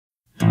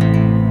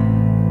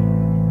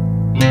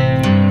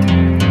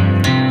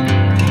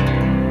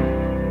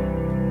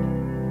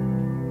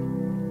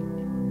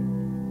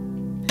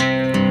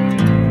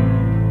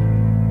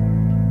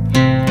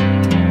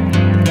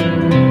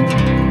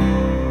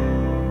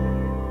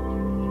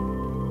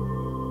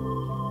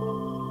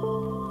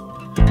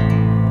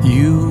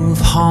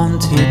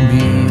haunted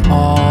me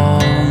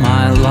all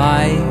my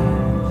life.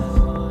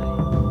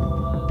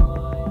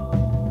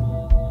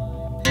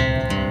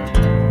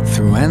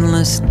 Through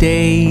endless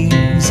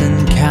days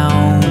and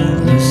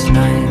countless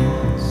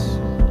nights,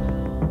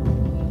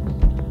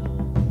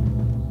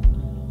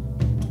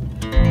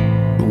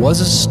 there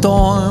was a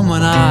storm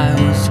when I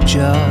was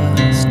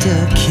just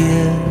a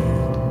kid.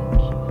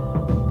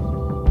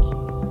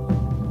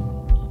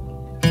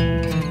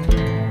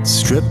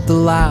 Stripped the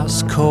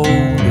last coat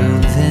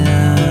of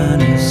innocence.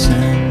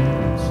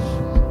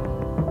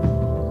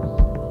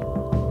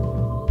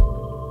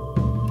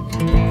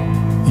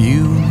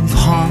 You've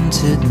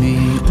haunted me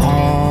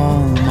all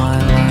my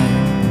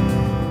life.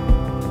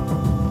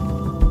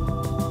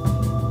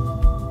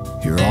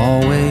 You're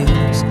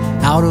always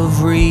out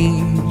of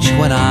reach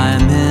when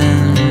I'm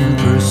in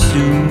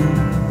pursuit.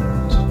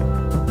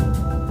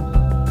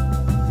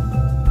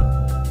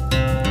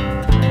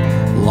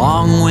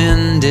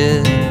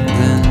 Long-winded,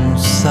 then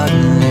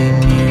suddenly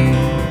mute.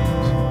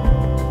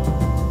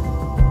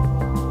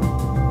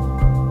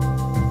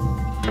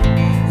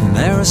 And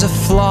there's a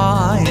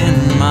flaw in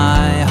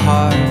my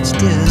heart's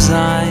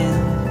design.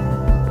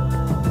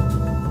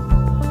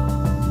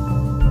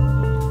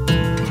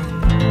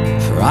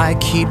 For I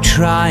keep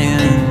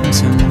trying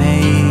to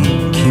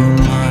make you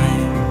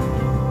mine.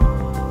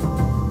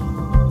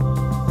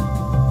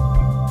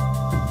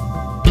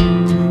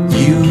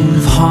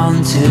 You've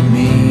haunted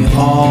me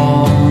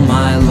all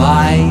my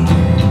life.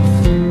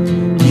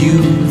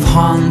 You've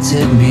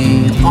haunted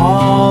me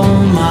all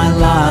my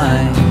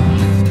life.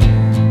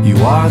 You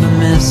are the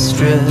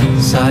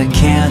mistress I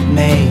can't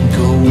make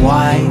a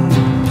wife.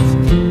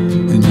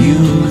 And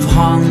you've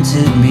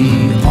haunted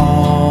me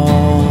all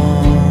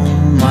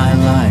my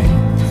life.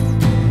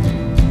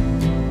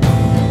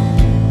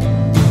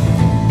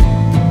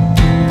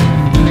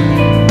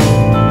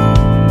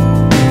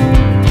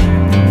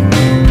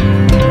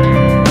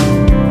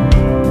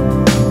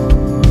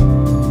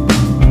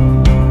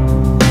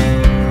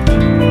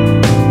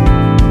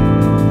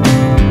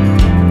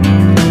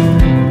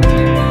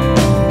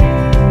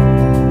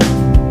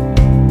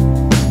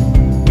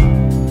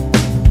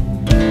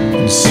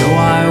 So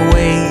I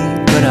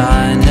wait, but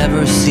I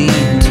never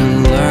seem to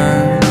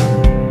learn.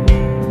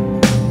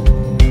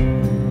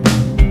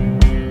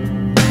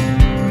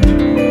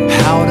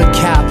 How to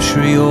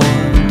capture your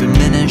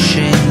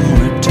diminishing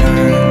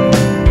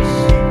returns.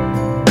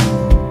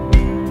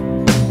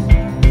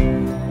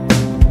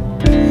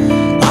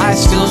 I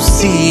still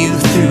see you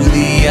through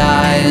the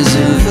eyes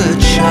of a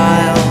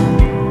child.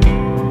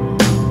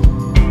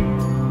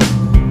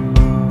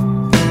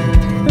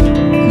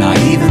 Not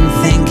even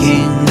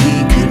thinking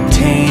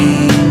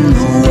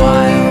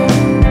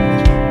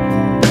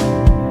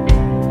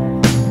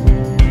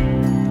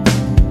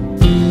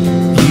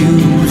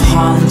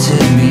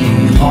haunted me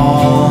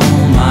all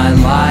my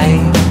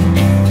life.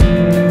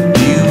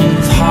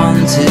 You've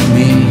haunted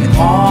me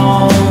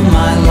all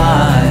my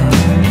life.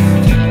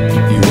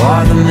 You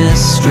are the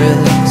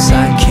mistress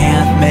I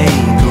can't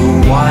make a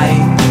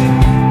wife.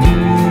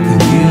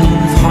 And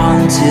you've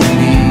haunted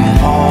me